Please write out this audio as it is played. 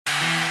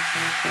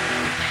The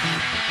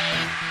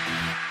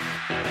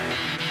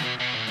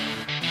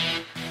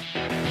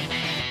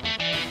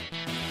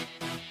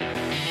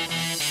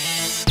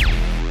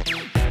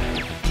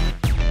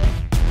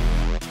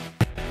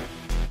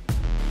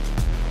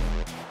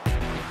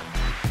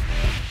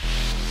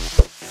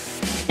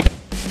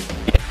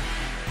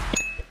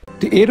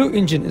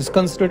AeroEngine is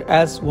considered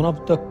as one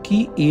of the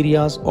key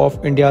areas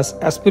of India's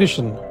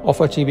aspiration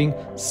of achieving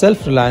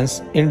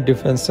self-reliance in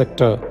defense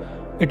sector.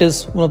 It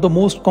is one of the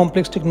most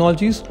complex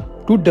technologies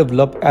to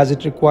develop as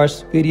it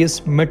requires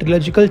various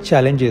metallurgical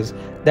challenges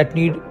that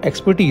need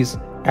expertise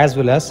as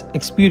well as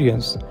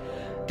experience.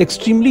 The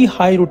extremely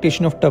high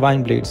rotation of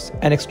turbine blades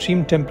and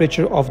extreme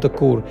temperature of the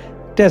core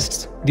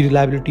tests the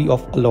reliability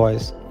of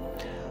alloys.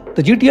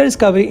 The GTR's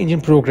Kaveri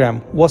engine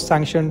program was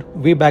sanctioned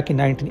way back in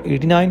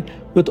 1989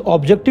 with the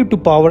objective to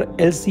power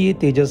LCA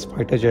Tejas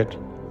fighter jet.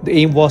 The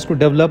aim was to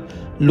develop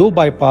low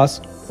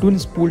bypass twin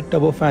spool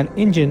turbofan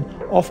engine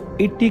of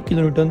 80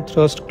 kN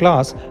thrust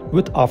class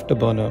with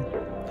afterburner.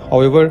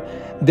 However,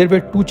 there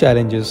were two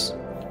challenges.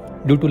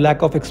 Due to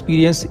lack of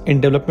experience in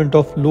development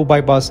of low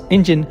bypass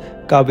engine,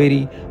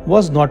 Kaveri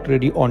was not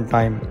ready on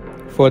time.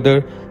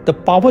 Further, the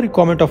power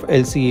requirement of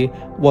LCA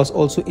was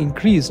also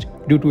increased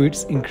due to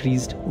its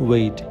increased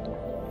weight.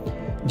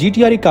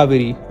 GTRE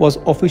Kaveri was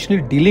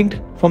officially delinked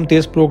from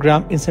this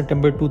program in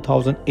September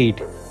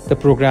 2008. The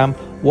program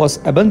was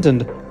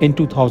abandoned in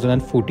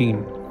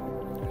 2014.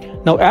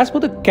 Now, as per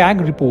the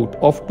CAG report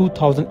of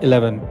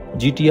 2011,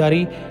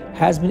 GTRE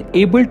has been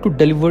able to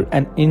deliver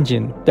an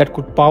engine that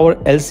could power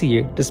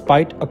LCA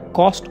despite a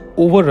cost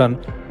overrun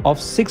of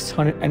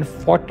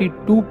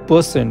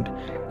 642%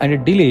 and a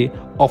delay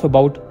of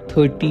about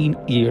 13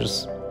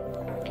 years.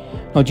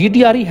 Now,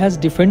 GTRE has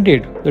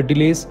defended the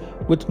delays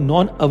with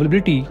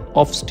non-availability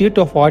of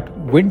state-of-art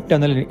wind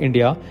tunnel in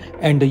India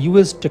and the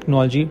US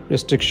technology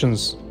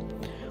restrictions.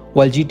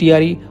 While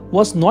GTRE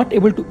was not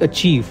able to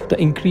achieve the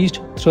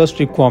increased thrust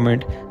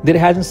requirement, there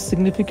has been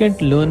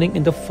significant learning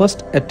in the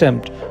first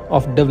attempt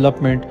of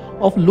development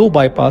of low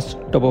bypass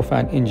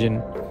turbofan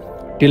engine.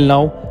 Till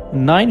now,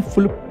 9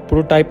 full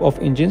prototype of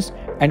engines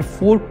and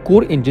 4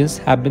 core engines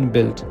have been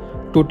built.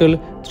 Total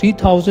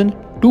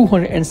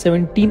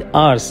 3,217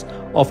 hours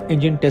of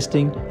engine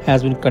testing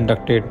has been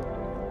conducted.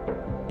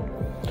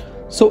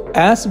 So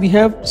as we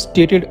have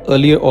stated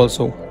earlier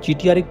also,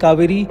 GTRE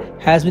Kaveri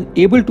has been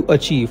able to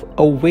achieve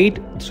a weight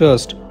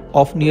thrust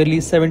of nearly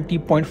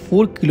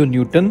 70.4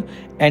 kN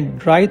and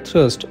dry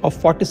thrust of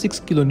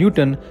 46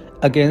 kN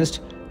against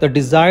the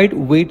desired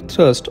weight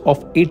thrust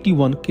of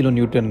 81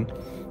 kN.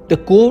 The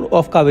core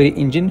of Kaveri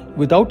engine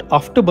without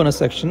afterburner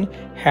section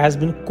has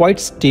been quite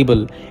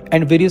stable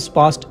and various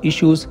past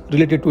issues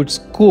related to its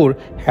core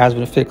has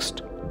been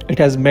fixed. It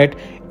has met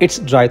its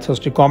dry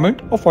thrust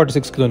requirement of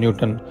 46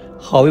 kN.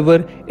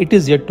 However, it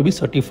is yet to be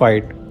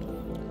certified.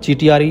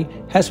 GTRE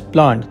has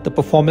planned the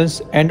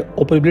performance and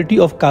operability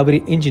of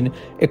Kaveri engine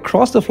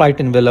across the flight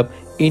envelope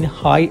in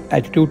high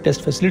altitude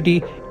test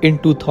facility in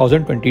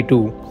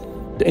 2022.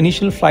 The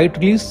initial flight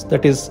release,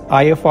 that is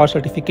IFR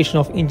certification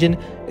of engine,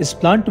 is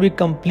planned to be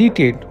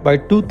completed by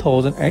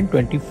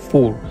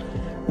 2024.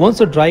 Once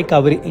the dry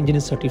Kaveri engine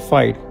is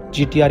certified,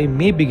 GTRE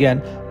may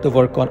begin the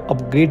work on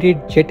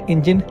upgraded jet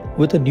engine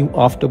with a new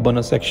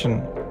afterburner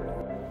section.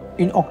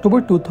 In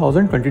October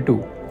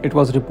 2022, it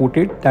was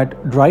reported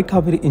that dry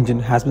Kaveri engine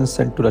has been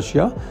sent to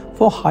Russia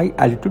for high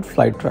altitude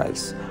flight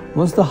trials.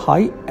 Once the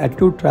high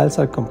altitude trials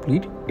are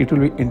complete, it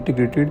will be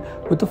integrated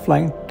with the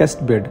flying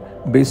test bed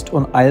based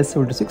on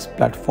IL-76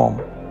 platform.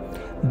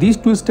 These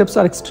two steps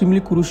are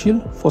extremely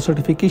crucial for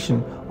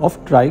certification of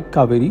dry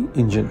Kaveri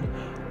engine.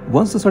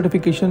 Once the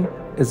certification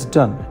is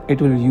done, it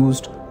will be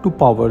used to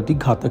power the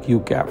Ghatak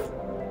UCAV.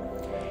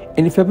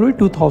 In February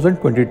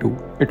 2022,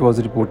 it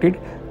was reported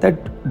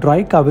that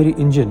dry Kaveri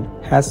engine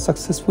has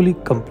successfully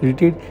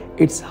completed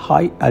its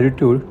high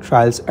altitude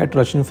trials at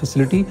Russian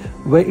facility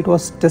where it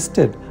was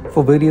tested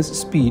for various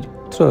speed,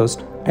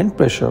 thrust and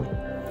pressure.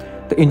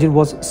 The engine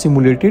was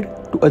simulated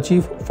to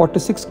achieve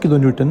 46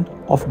 kN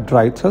of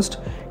dry thrust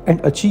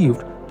and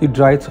achieved the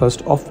dry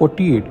thrust of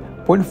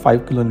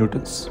 48.5 kN.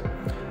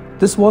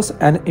 This was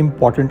an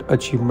important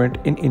achievement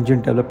in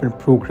engine development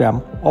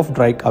program of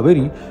dry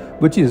Kaveri,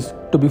 which is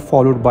to be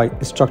followed by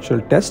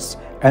structural tests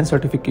and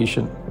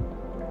certification.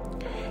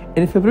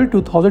 In February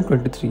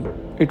 2023,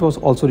 it was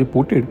also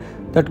reported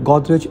that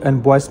Godrej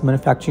and Boyce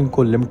Manufacturing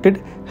Co.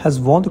 Limited has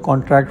won the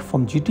contract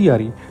from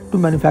GTRE to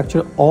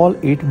manufacture all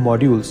 8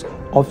 modules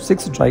of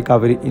 6 dry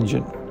Kaveri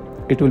engine.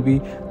 It will be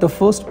the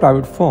first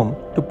private firm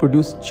to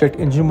produce jet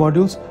engine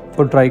modules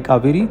for dry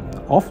Kaveri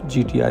of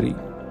GTRE.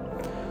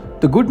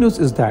 The good news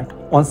is that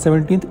on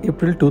 17th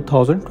April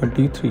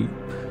 2023,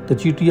 the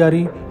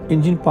GTRE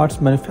engine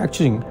parts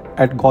manufacturing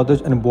at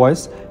Godrej and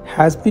Boyce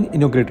has been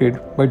inaugurated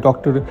by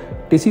Dr.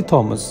 T.C.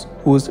 Thomas,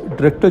 who is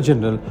Director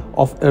General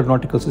of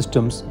Aeronautical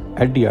Systems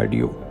at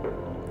DRDO.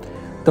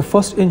 The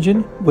first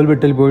engine will be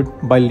delivered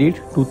by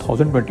late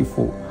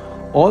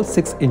 2024. All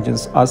 6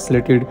 engines are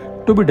slated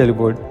to be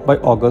delivered by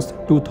August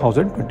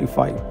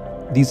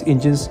 2025. These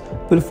engines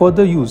will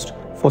further used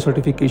for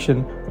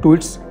certification to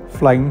its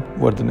flying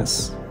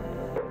worthiness.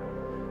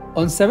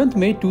 On 7th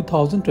May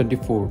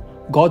 2024,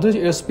 Godrej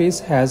Aerospace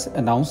has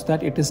announced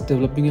that it is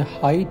developing a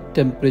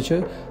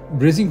high-temperature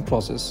brazing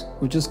process,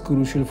 which is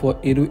crucial for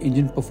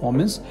AeroEngine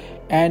performance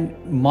and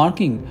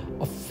marking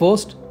a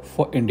first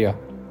for India.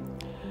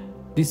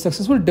 The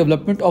successful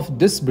development of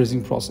this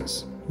brazing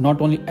process not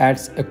only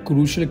adds a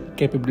crucial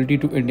capability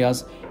to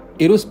India's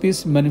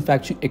aerospace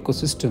manufacturing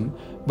ecosystem,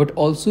 but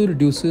also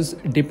reduces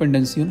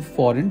dependency on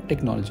foreign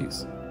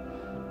technologies.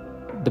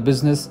 The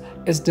business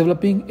is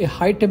developing a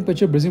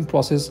high-temperature brazing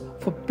process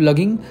for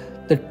plugging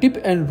the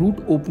tip and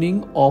root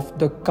opening of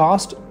the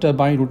cast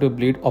turbine rotor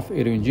blade of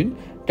AeroEngine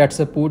that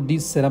support the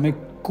ceramic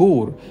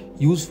core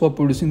used for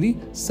producing the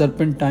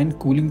serpentine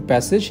cooling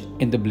passage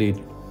in the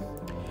blade.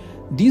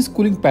 These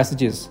cooling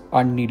passages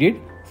are needed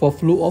for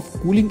flow of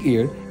cooling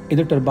air in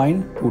the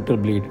turbine rotor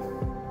blade.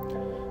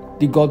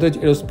 The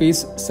Godrej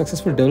Aerospace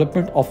successful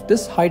development of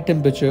this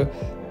high-temperature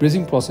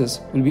brazing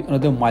process will be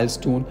another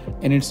milestone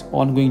in its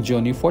ongoing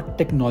journey for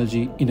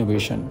technology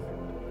innovation.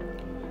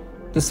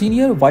 The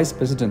Senior Vice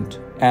President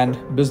and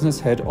Business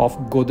Head of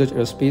Godrej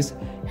Aerospace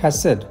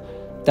has said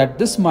that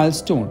this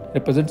milestone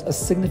represents a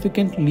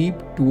significant leap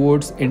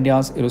towards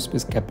India's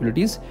aerospace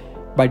capabilities.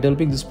 By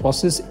developing this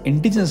process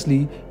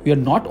indigenously, we are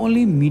not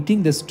only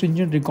meeting the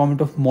stringent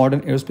requirement of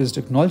modern aerospace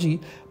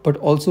technology, but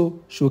also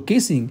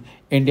showcasing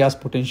India's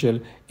potential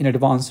in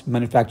advanced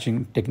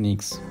manufacturing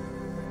techniques.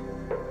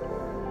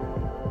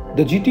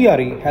 The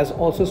GTRE has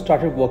also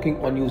started working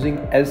on using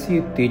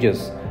LCA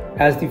Tejas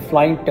as the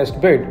flying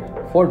test bed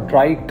for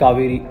dry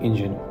Kaveri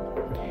engine.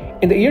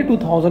 In the year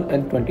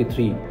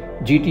 2023,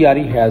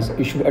 GTRE has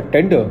issued a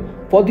tender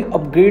for the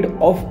upgrade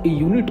of a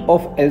unit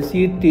of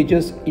LCA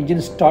Tejas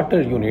engine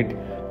starter unit,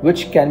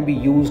 which can be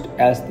used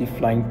as the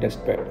flying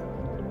test bed.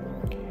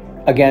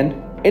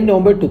 Again, in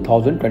November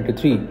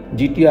 2023,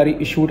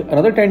 GTRE issued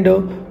another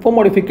tender for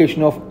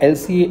modification of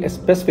LCA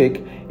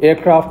specific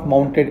aircraft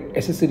mounted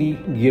accessory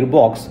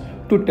gearbox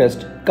to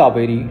test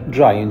Kaveri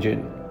dry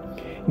engine.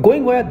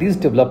 Going via these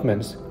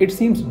developments, it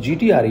seems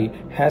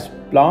GTRE has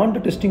planned the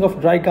testing of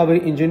dry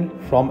Kaveri engine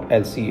from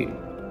LCA.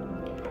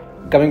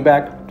 Coming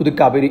back to the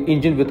Kaveri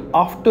engine with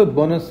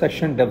afterburner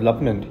section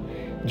development,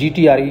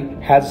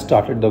 GTRE has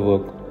started the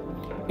work.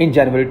 In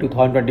January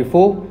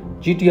 2024,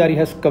 GTRE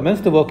has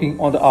commenced the working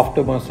on the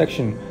afterburner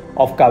section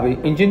of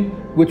Kaveri engine,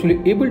 which will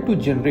be able to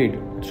generate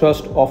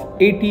thrust of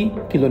 80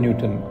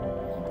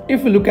 kN.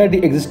 If we look at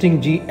the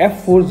existing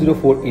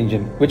GF404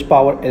 engine, which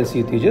power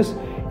LCA Tejas,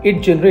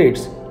 it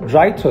generates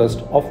dry thrust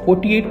of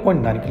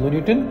 48.9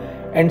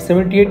 kN and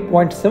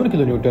 78.7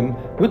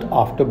 kN with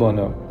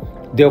afterburner.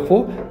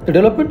 Therefore, the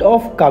development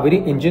of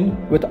Kaveri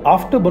engine with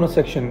afterburner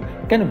section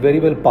can very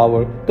well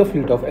power the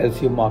fleet of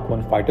LCA Mark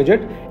I fighter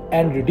jet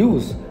and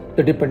reduce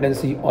the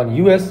dependency on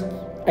US,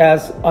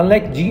 as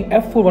unlike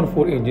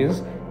GF414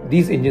 engines,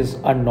 these engines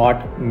are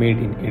not made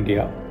in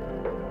India.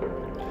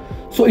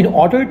 So in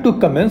order to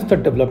commence the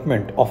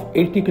development of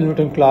 80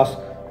 kN class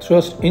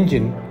thrust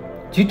engine,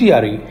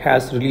 GTRE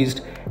has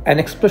released an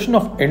expression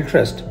of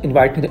interest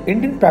inviting the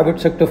Indian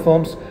private sector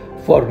firms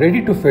for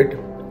ready-to-fit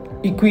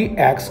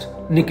equi-axed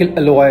nickel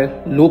alloy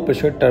low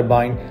pressure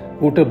turbine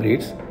rotor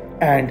blades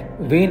and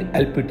vane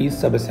LPT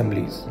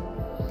sub-assemblies.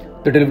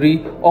 The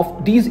delivery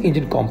of these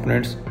engine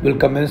components will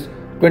commence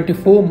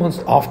 24 months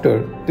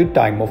after the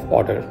time of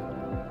order.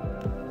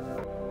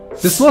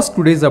 This was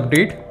today's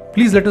update.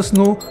 Please let us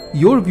know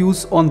your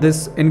views on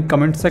this in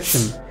comment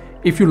section.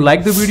 If you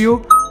like the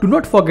video, do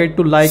not forget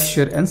to like,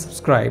 share and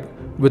subscribe.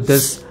 With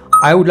this,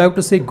 I would like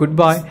to say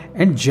goodbye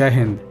and Jai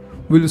Hind.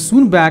 We'll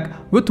soon back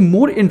with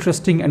more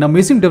interesting and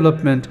amazing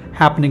development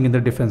happening in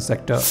the defense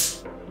sector.